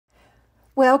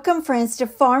Welcome friends to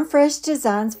Farm Fresh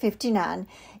Designs 59.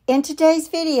 In today's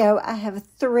video I have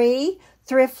 3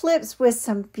 thrift flips with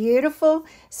some beautiful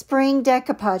spring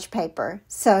decoupage paper.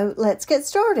 So let's get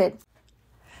started.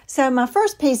 So my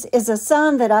first piece is a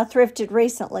sign that I thrifted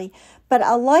recently, but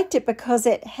I liked it because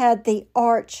it had the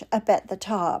arch up at the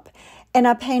top, and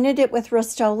I painted it with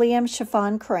Rust-Oleum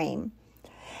chiffon cream.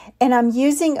 And I'm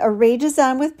using a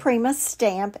Redesign with Prima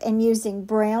stamp and using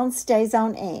brown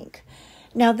StazOn ink.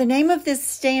 Now, the name of this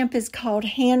stamp is called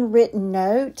Handwritten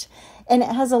Note, and it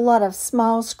has a lot of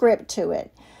small script to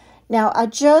it. Now, I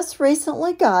just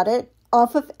recently got it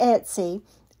off of Etsy,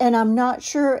 and I'm not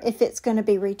sure if it's going to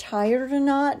be retired or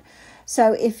not.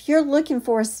 So if you're looking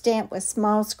for a stamp with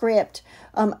small script,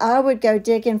 I would go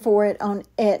digging for it on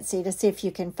Etsy to see if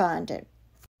you can find it.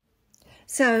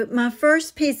 So my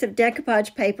first piece of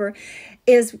decoupage paper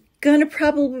is going to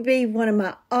probably be one of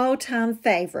my all-time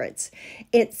favorites.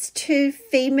 It's 2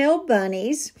 female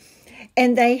bunnies,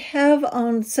 and they have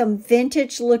on some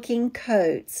vintage-looking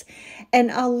coats.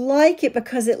 And I like it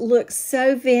because it looks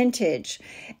so vintage,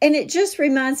 and it just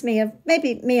reminds me of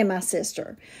maybe me and my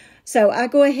sister. So I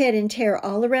go ahead and tear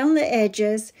all around the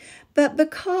edges, but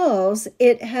because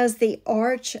it has the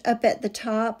arch up at the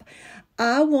top,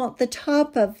 I want the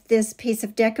top of this piece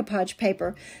of decoupage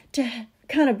paper to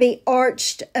kind of be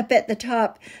arched up at the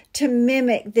top to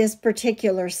mimic this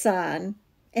particular sign.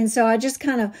 And so I just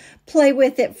kind of play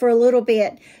with it for a little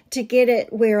bit to get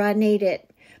it where I need it,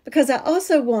 because I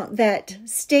also want that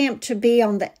stamp to be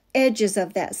on the edges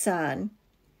of that sign.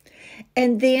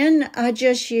 And then I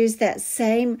just use that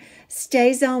same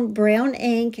StazOn brown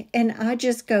ink, and I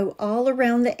just go all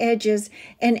around the edges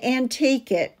and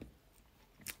antique it.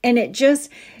 And it just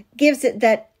gives it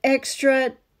that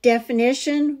extra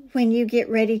definition when you get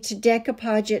ready to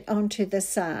decoupage it onto the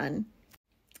sign.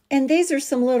 And these are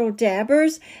some little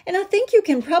dabbers, and I think you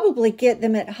can probably get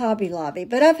them at Hobby Lobby,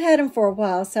 but I've had them for a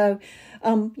while, so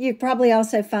you probably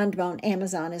also find them on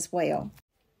Amazon as well.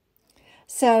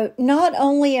 So not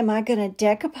only am I going to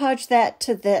decoupage that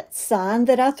to that sign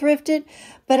that I thrifted,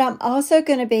 but I'm also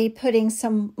going to be putting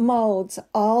some molds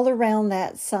all around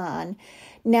that sign.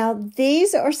 Now,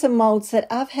 these are some molds that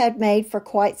I've had made for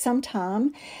quite some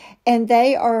time, and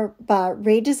they are by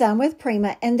Redesign with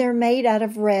Prima, and they're made out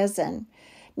of resin.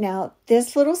 Now,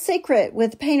 this little secret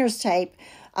with painter's tape,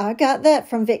 I got that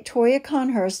from Victoria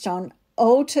Conhurst on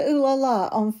Ode to Ooh La La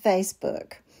on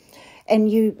Facebook.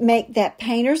 And you make that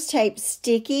painter's tape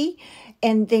sticky,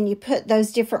 and then you put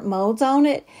those different molds on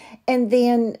it, and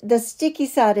then the sticky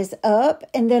side is up,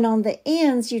 and then on the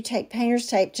ends you take painter's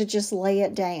tape to just lay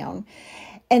it down.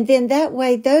 And then that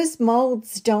way those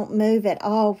molds don't move at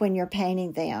all when you're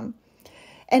painting them.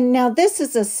 And now this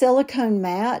is a silicone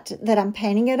mat that I'm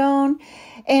painting it on.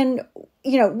 And,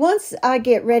 you know, once I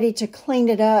get ready to clean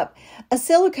it up, a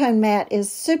silicone mat is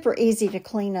super easy to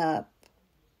clean up.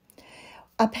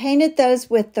 I painted those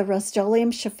with the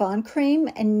Rust-Oleum chiffon cream,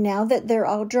 and now that they're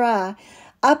all dry,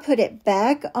 I put it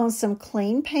back on some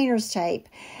clean painter's tape,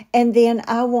 and then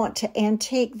I want to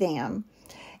antique them.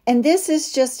 And this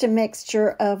is just a mixture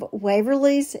of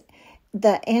Waverly's,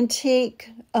 the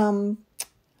antique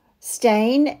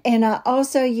stain, and I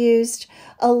also used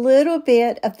a little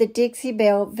bit of the Dixie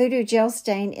Belle Voodoo Gel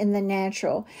stain in the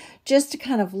natural, just to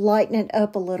kind of lighten it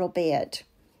up a little bit.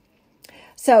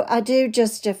 So I do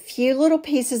just a few little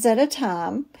pieces at a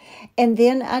time, and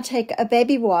then I take a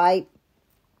baby wipe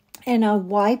and I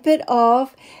wipe it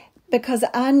off because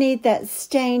I need that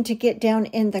stain to get down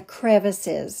in the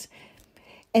crevices.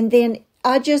 And then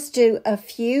I just do a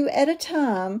few at a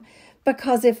time,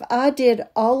 because if I did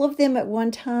all of them at one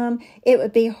time, it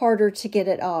would be harder to get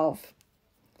it off.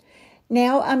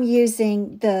 Now I'm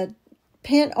using the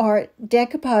Pen Art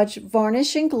decoupage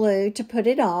varnish and glue to put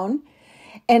it on.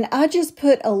 And I just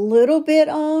put a little bit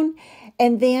on,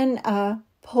 and then I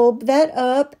pull that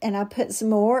up and I put some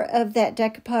more of that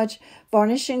decoupage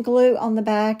varnish and glue on the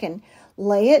back and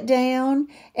lay it down.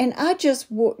 And I just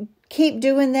keep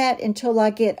doing that until I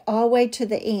get all the way to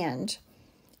the end.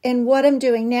 And what I'm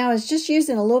doing now is just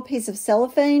using a little piece of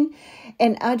cellophane,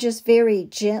 and I just very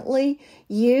gently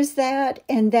use that,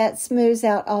 and that smooths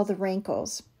out all the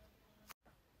wrinkles.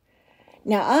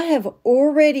 Now, I have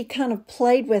already kind of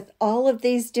played with all of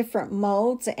these different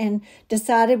molds and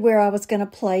decided where I was going to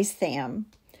place them.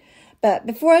 But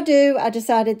before I do, I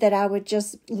decided that I would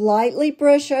just lightly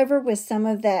brush over with some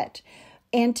of that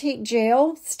antique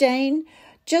gel stain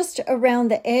just around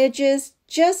the edges,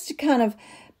 just to kind of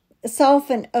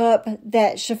soften up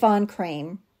that chiffon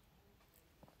cream.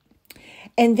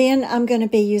 And then I'm going to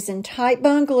be using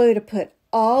Titebond glue to put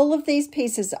all of these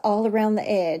pieces all around the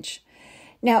edge.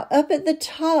 Now up at the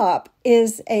top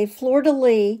is a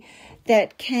fleur-de-lis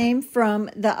that came from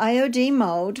the IOD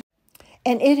mold.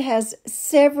 And it has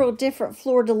several different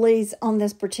fleur-de-lis on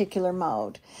this particular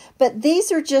mold. But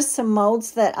these are just some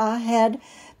molds that I had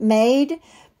made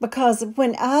because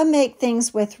when I make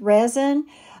things with resin,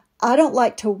 I don't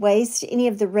like to waste any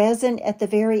of the resin at the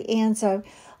very end. So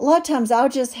a lot of times I'll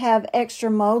just have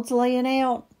extra molds laying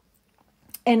out,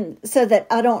 and so that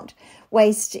I don't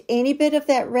waste any bit of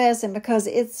that resin because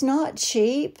it's not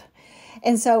cheap.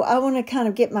 And so I want to kind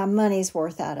of get my money's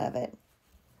worth out of it.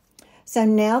 So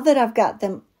now that I've got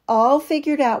them all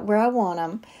figured out where I want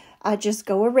them, I just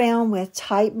go around with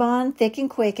Tight Bond, Thick and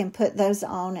Quick, and put those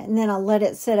on. And then I'll let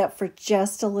it sit up for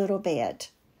just a little bit.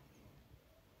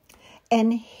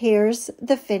 And here's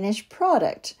the finished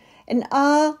product. And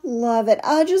I love it.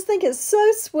 I just think it's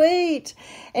so sweet.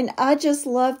 And I just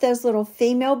love those little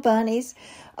female bunnies.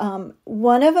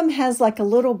 One of them has like a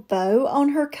little bow on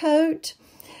her coat.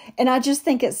 And I just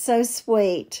think it's so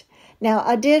sweet. Now,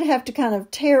 I did have to kind of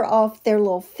tear off their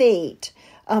little feet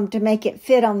to make it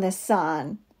fit on this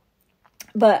sign.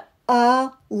 But I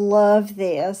love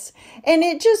this. And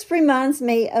it just reminds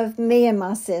me of me and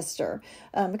my sister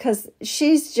because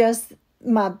she's just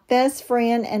my best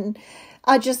friend. And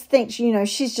I just think, you know,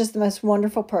 she's just the most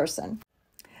wonderful person.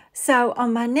 So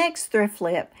on my next thrift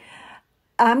flip,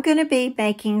 I'm going to be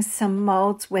making some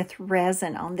molds with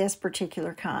resin on this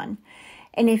particular kind.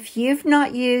 And if you've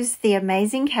not used the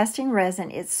amazing casting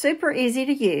resin, it's super easy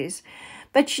to use,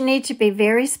 but you need to be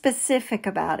very specific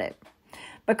about it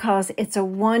because it's a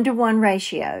 1-to-1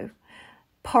 ratio.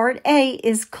 Part A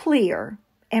is clear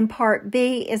and part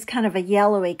B is kind of a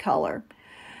yellowy color.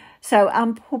 So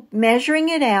I'm measuring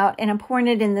it out and I'm pouring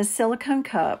it in this silicone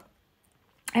cup.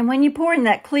 And when you pour in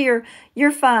that clear,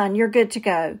 you're fine, you're good to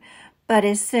go. But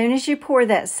as soon as you pour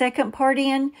that second part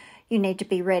in, you need to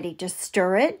be ready to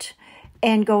stir it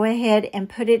and go ahead and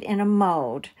put it in a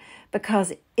mold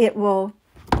because it will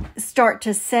start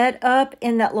to set up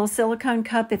in that little silicone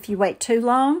cup if you wait too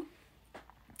long.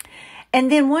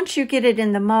 And then once you get it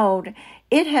in the mold,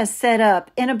 it has set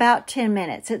up in about 10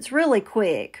 minutes. It's really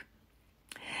quick.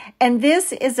 And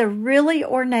this is a really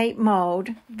ornate mold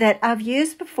that I've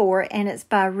used before, and it's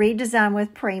by Redesign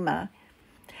with Prima.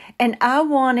 And I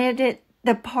wanted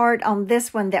the part on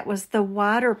this one that was the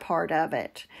wider part of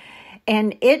it.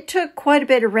 And it took quite a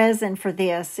bit of resin for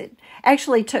this. It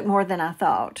actually took more than I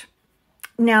thought.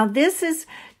 Now, this is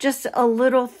just a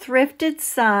little thrifted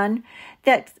sign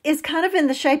that is kind of in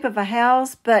the shape of a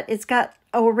house, but it's got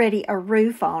already a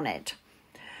roof on it.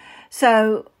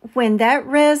 So when that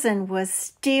resin was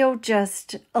still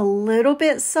just a little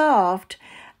bit soft,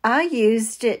 I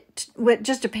used it with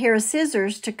just a pair of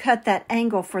scissors to cut that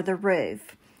angle for the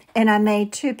roof. And I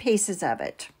made 2 pieces of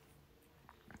it.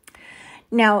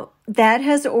 Now, that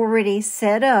has already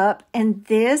set up, and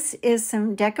this is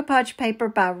some decoupage paper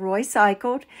by Roy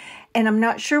Cycled, and I'm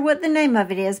not sure what the name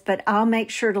of it is, but I'll make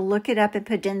sure to look it up and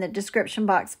put it in the description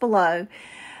box below.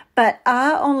 But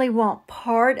I only want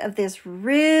part of this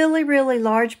really, really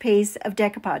large piece of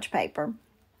decoupage paper.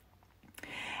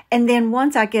 And then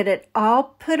once I get it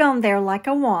all put on there like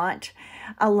I want,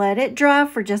 I let it dry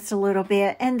for just a little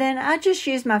bit, and then I just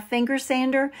use my finger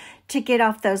sander to get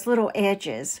off those little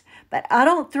edges. But I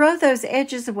don't throw those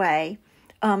edges away.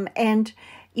 And,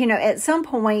 you know, at some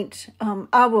point,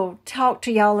 I will talk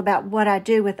to y'all about what I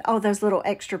do with all those little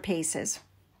extra pieces.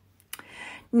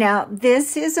 Now,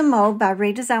 this is a mold by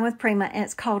Redesign with Prima, and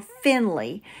it's called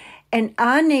Finley. And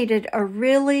I needed a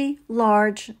really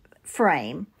large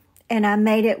frame, and I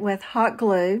made it with hot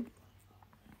glue.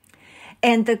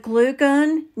 And the glue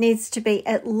gun needs to be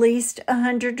at least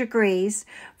 100 degrees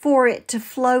for it to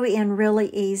flow in really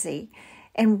easy.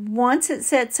 And once it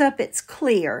sets up, it's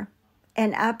clear.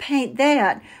 And I paint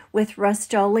that with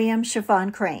Rust-Oleum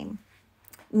chiffon cream.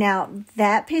 Now,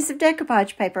 that piece of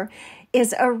decoupage paper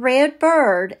is a red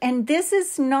bird, and this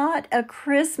is not a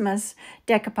Christmas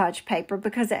decoupage paper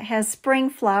because it has spring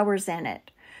flowers in it.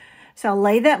 So I'll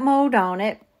lay that mold on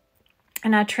it,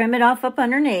 and I trim it off up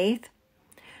underneath.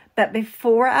 But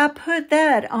before I put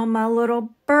that on my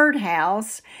little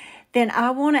birdhouse, then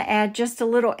I want to add just a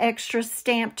little extra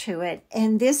stamp to it.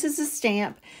 And this is a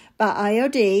stamp by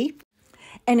IOD,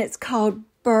 and it's called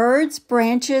Birds,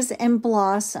 Branches, and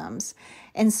Blossoms.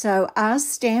 And so I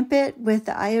stamp it with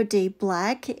the IOD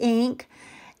black ink,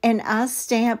 and I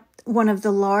stamp one of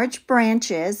the large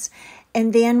branches.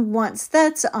 And then once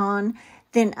that's on,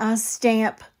 then I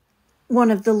stamp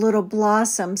one of the little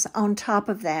blossoms on top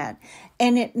of that.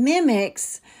 And it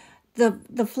mimics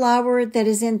the flower that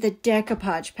is in the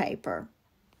decoupage paper.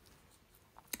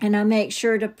 And I make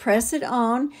sure to press it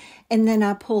on, and then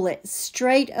I pull it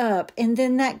straight up, and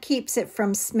then that keeps it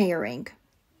from smearing.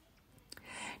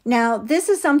 Now, this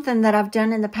is something that I've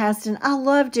done in the past, and I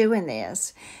love doing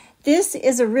this. This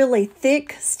is a really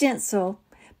thick stencil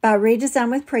by Redesign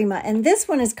with Prima, and this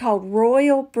one is called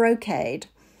Royal Brocade.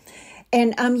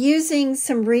 And I'm using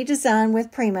some Redesign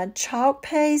with Prima chalk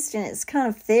paste, and it's kind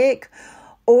of thick,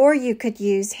 or you could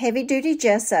use heavy-duty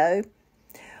gesso,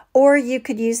 or you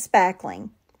could use spackling.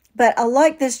 But I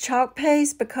like this chalk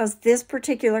paste because this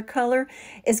particular color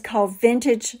is called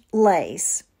Vintage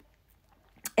Lace.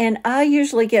 And I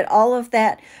usually get all of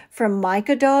that from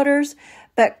Micah Daughters,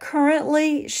 but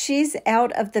currently she's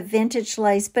out of the Vintage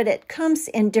Lace, but it comes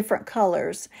in different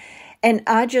colors. And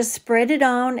I just spread it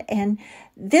on, and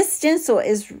this stencil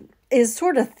is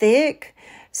sort of thick,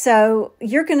 so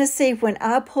you're going to see when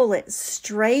I pull it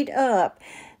straight up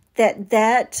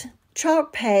that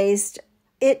chalk paste,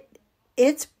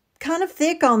 it's kind of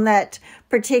thick on that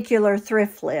particular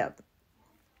thrift flip.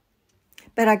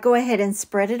 But I go ahead and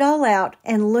spread it all out,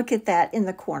 and look at that in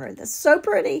the corner. That's so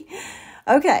pretty.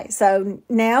 Okay, so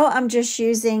now I'm just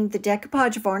using the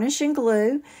decoupage varnish and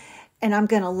glue, and I'm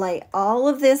going to lay all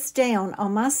of this down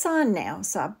on my sign now.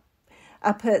 So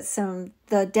I put the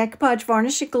decoupage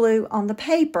varnish and glue on the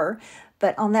paper,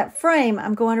 but on that frame,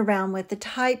 I'm going around with the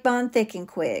Tight Bond Thick and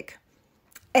Quick.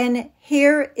 And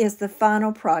here is the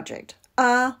final project.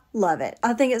 I love it.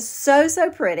 I think it's so, so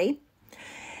pretty.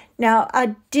 Now,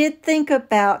 I did think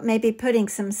about maybe putting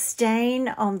some stain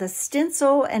on the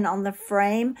stencil and on the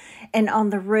frame and on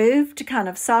the roof to kind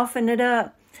of soften it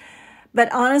up.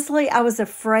 But honestly, I was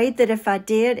afraid that if I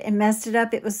did and messed it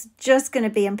up, it was just going to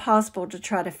be impossible to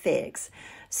try to fix.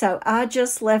 So I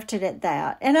just left it at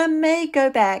that. And I may go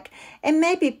back and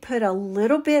maybe put a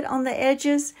little bit on the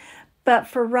edges, but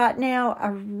for right now, I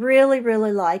really,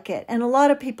 really like it. And a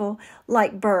lot of people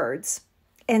like birds.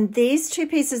 And these two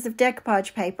pieces of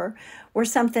decoupage paper were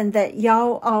something that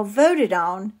y'all all voted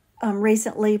on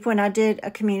recently when I did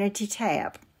a community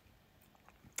tab.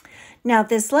 Now,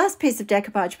 this last piece of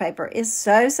decoupage paper is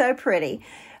so, so pretty.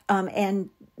 And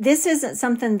this isn't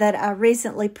something that I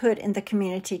recently put in the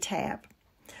community tab.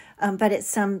 But it's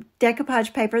some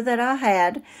decoupage paper that I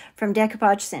had from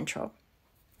Decoupage Central.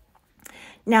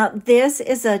 Now, this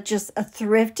is just a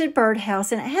thrifted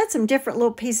birdhouse, and it had some different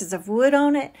little pieces of wood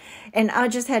on it, and I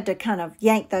just had to kind of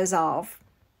yank those off.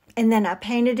 And then I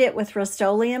painted it with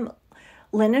Rust-Oleum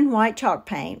linen white chalk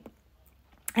paint.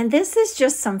 And this is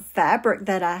just some fabric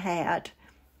that I had.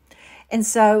 And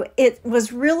so it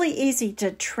was really easy to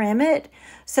trim it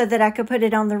so that I could put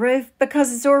it on the roof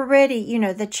because it's already,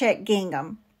 the check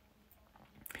gingham.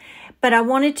 But I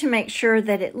wanted to make sure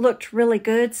that it looked really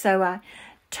good, so I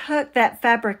tuck that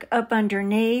fabric up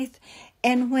underneath,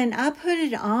 and when I put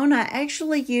it on, I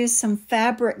actually used some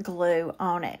fabric glue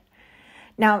on it.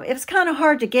 Now, it was kind of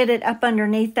hard to get it up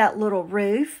underneath that little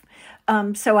roof,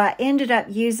 so I ended up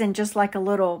using just like a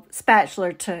little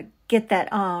spatula to get that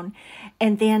on,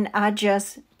 and then I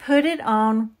just put it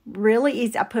on really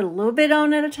easy. I put a little bit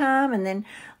on at a time and then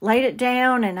laid it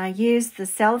down, and I used the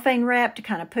cellophane wrap to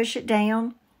kind of push it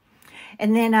down,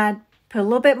 and then I put a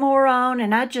little bit more on,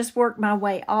 and I just worked my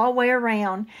way all the way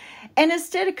around. And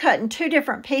instead of cutting two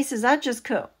different pieces, I just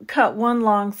cut one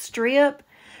long strip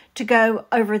to go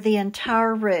over the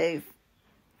entire roof.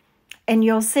 And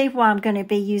you'll see why I'm going to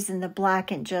be using the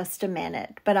black in just a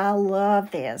minute. But I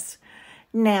love this.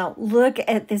 Now, look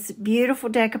at this beautiful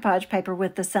decoupage paper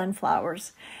with the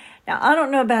sunflowers. Now, I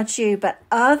don't know about you, but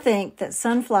I think that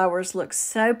sunflowers look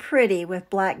so pretty with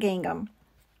black gingham.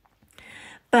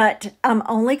 But I'm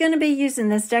only going to be using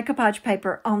this decoupage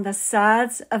paper on the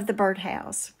sides of the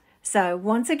birdhouse. So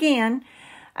once again,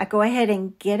 I go ahead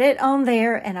and get it on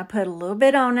there, and I put a little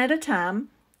bit on at a time.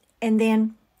 And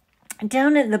then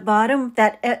down at the bottom,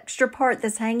 that extra part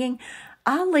that's hanging,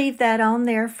 I'll leave that on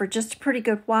there for just a pretty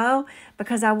good while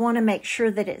because I want to make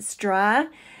sure that it's dry.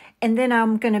 And then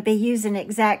I'm going to be using an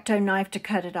X-Acto knife to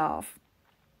cut it off.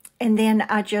 And then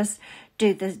I just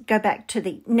go back to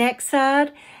the next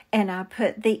side, and I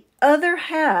put the other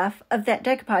half of that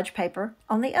decoupage paper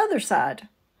on the other side.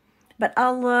 But I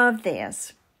love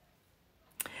this.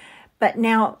 But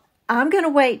now I'm going to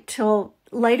wait till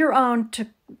later on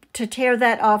to tear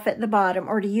that off at the bottom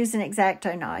or to use an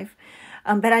X-Acto knife.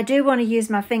 But I do want to use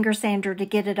my finger sander to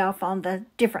get it off on the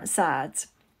different sides.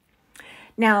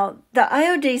 Now, the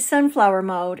IOD sunflower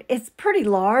mold, it's pretty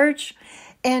large,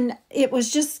 and it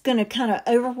was just going to kind of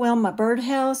overwhelm my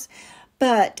birdhouse.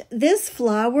 But this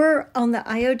flower on the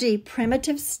IOD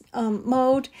primitive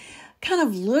mold kind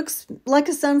of looks like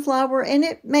a sunflower, and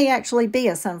it may actually be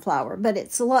a sunflower, but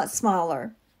it's a lot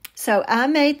smaller. So I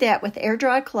made that with air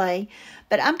dry clay,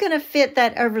 but I'm going to fit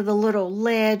that over the little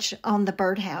ledge on the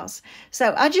birdhouse.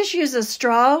 So I just use a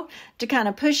straw to kind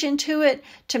of push into it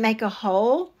to make a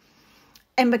hole.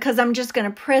 And because I'm just going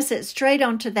to press it straight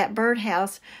onto that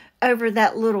birdhouse over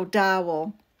that little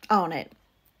dowel on it.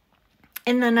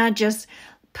 And then I just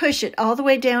push it all the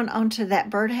way down onto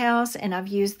that birdhouse, and I've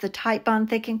used the Tight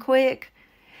Bond Thick and Quick.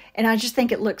 And I just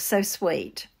think it looks so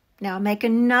sweet. Now I make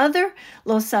another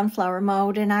little sunflower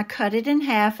mold, and I cut it in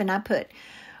half, and I put,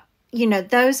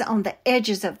 those on the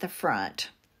edges of the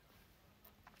front.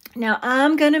 Now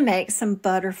I'm going to make some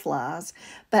butterflies,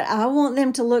 but I want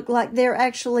them to look like they're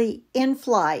actually in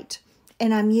flight.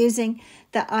 And I'm using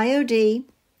the IOD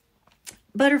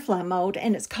butterfly mold,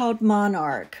 and it's called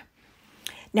Monarch.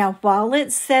 Now while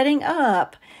it's setting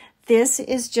up, this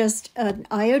is just an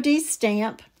IOD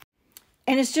stamp.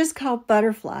 And it's just called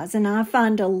Butterflies. And I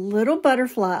find a little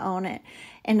butterfly on it.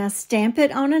 And I stamp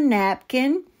it on a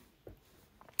napkin.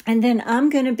 And then I'm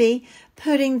going to be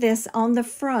putting this on the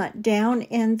front, down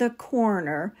in the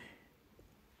corner.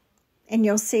 And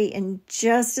you'll see in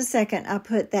just a second, I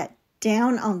put that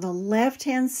down on the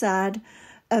left-hand side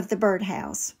of the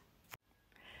birdhouse.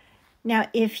 Now,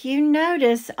 if you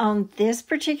notice on this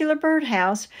particular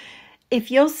birdhouse, if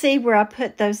you'll see where I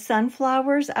put those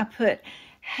sunflowers, I put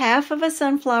half of a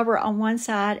sunflower on one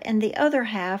side and the other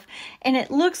half, and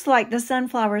it looks like the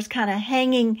sunflower is kind of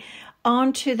hanging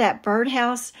onto that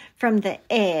birdhouse from the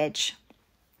edge.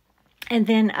 And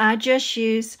then I just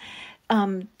use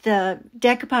the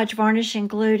decoupage varnish and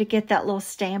glue to get that little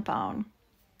stamp on.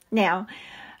 Now,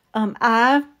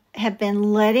 I have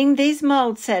been letting these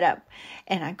molds set up,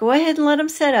 and I go ahead and let them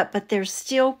set up, but they're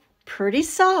still pretty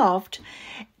soft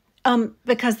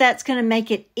because that's going to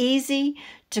make it easy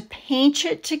to pinch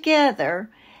it together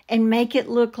and make it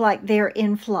look like they're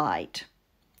in flight.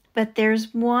 But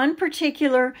there's one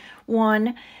particular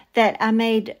one that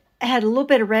I had a little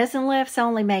bit of resin left, so I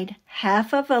only made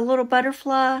half of a little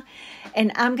butterfly,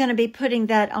 and I'm going to be putting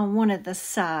that on one of the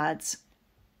sides.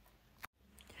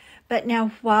 But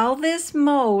now while this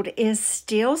mold is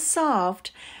still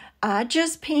soft, I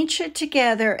just pinch it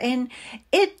together, and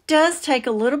it does take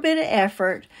a little bit of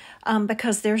effort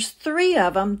because there's 3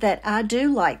 of them that I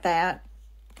do like that.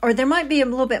 Or there might be a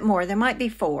little bit more. There might be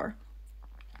 4.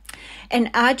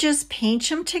 And I just pinch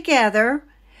them together,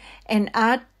 and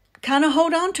I kind of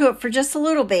hold on to it for just a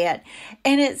little bit.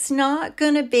 And it's not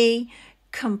going to be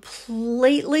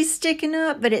completely sticking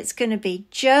up, but it's going to be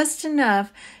just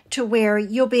enough to where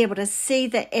you'll be able to see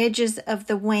the edges of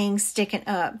the wings sticking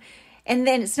up. And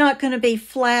then it's not going to be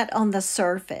flat on the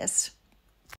surface.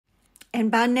 And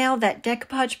by now that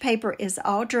decoupage paper is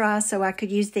all dry, so I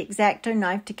could use the X-Acto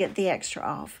knife to get the extra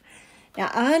off. Now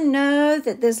I know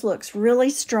that this looks really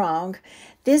strong.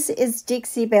 This is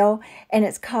Dixie Belle, and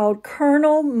it's called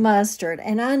Colonel Mustard.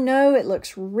 And I know it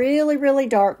looks really, really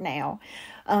dark now,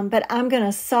 but I'm going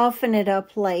to soften it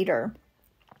up later.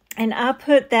 And I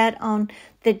put that on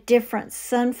the different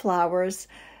sunflowers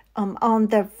on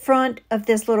the front of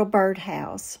this little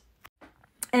birdhouse.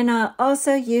 And I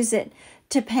also use it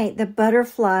to paint the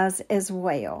butterflies as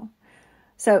well.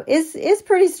 So it's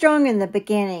pretty strong in the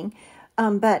beginning.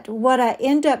 But what I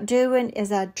end up doing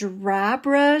is I dry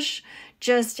brush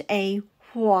just a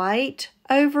white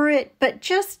over it, but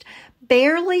just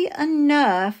barely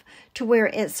enough to where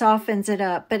it softens it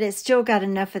up, but it's still got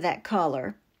enough of that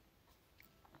color.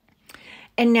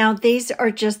 And now these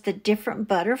are just the different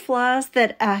butterflies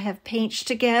that I have pinched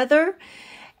together.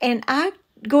 And I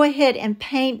go ahead and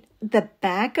paint the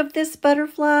back of this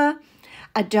butterfly.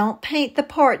 I don't paint the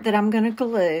part that I'm going to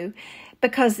glue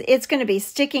because it's going to be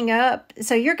sticking up.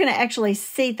 So you're going to actually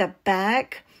see the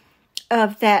back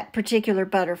of that particular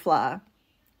butterfly.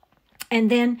 And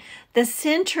then the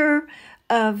center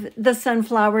of the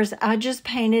sunflowers, I just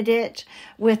painted it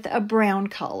with a brown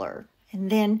color. And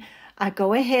then I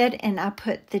go ahead and I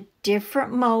put the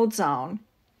different molds on.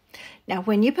 Now,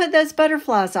 when you put those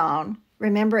butterflies on,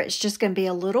 remember it's just going to be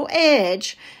a little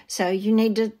edge, so you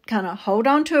need to kind of hold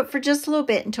on to it for just a little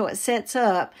bit until it sets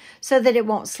up so that it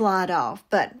won't slide off.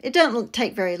 But it doesn't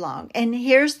take very long. And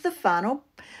here's the final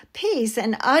piece,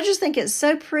 and I just think it's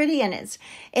so pretty, and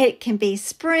it can be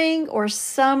spring or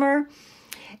summer.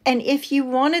 And if you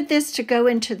wanted this to go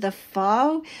into the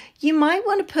fall, you might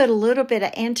want to put a little bit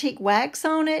of antique wax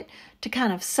on it to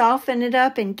kind of soften it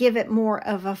up and give it more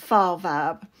of a fall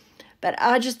vibe. But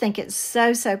I just think it's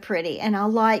so, so pretty. And I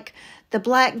like the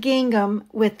black gingham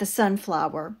with the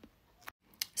sunflower.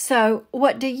 So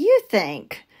what do you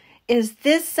think? Is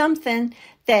this something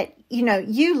that,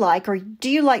 you like, or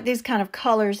do you like these kind of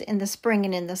colors in the spring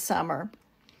and in the summer?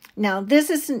 Now, this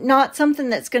is not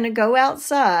something that's going to go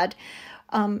outside.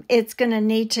 It's going to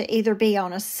need to either be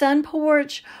on a sun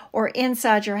porch or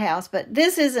inside your house, but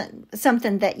this isn't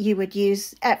something that you would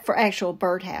use for actual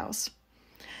birdhouse.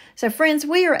 So friends,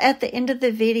 we are at the end of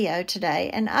the video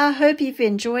today, and I hope you've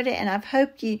enjoyed it, and I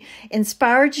hope you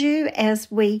inspired you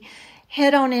as we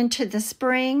head on into the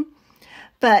spring.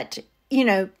 But, you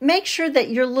know, make sure that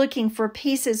you're looking for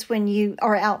pieces when you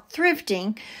are out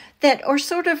thrifting that are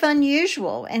sort of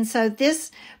unusual. And so this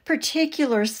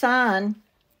particular sign,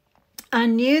 I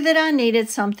knew that I needed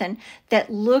something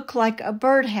that looked like a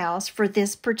birdhouse for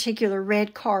this particular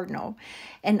red cardinal.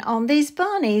 And on these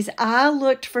bunnies, I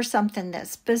looked for something that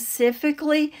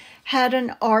specifically had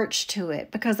an arch to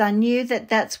it because I knew that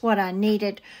that's what I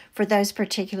needed for those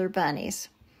particular bunnies.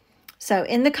 So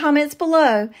in the comments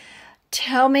below,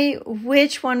 tell me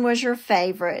which one was your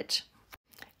favorite.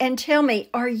 And tell me,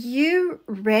 are you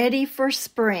ready for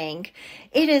spring?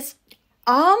 It is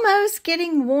almost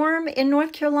getting warm in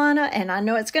North Carolina, and I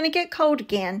know it's going to get cold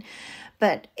again,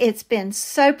 but it's been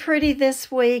so pretty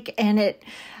this week, and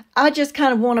I just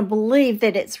kind of want to believe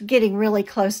that it's getting really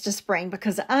close to spring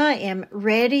because I am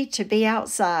ready to be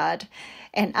outside,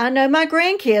 and I know my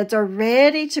grandkids are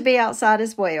ready to be outside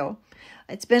as well.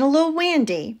 It's been a little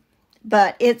windy,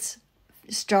 but it's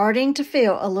starting to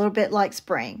feel a little bit like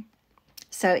spring.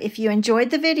 So if you enjoyed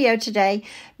the video today,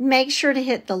 make sure to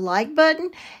hit the like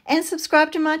button and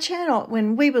subscribe to my channel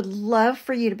when we would love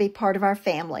for you to be part of our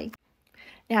family.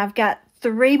 Now I've got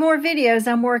 3 more videos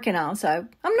I'm working on, so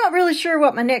I'm not really sure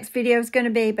what my next video is going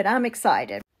to be, but I'm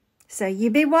excited. So you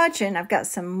be watching. I've got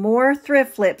some more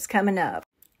thrift flips coming up.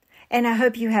 And I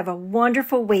hope you have a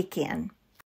wonderful weekend.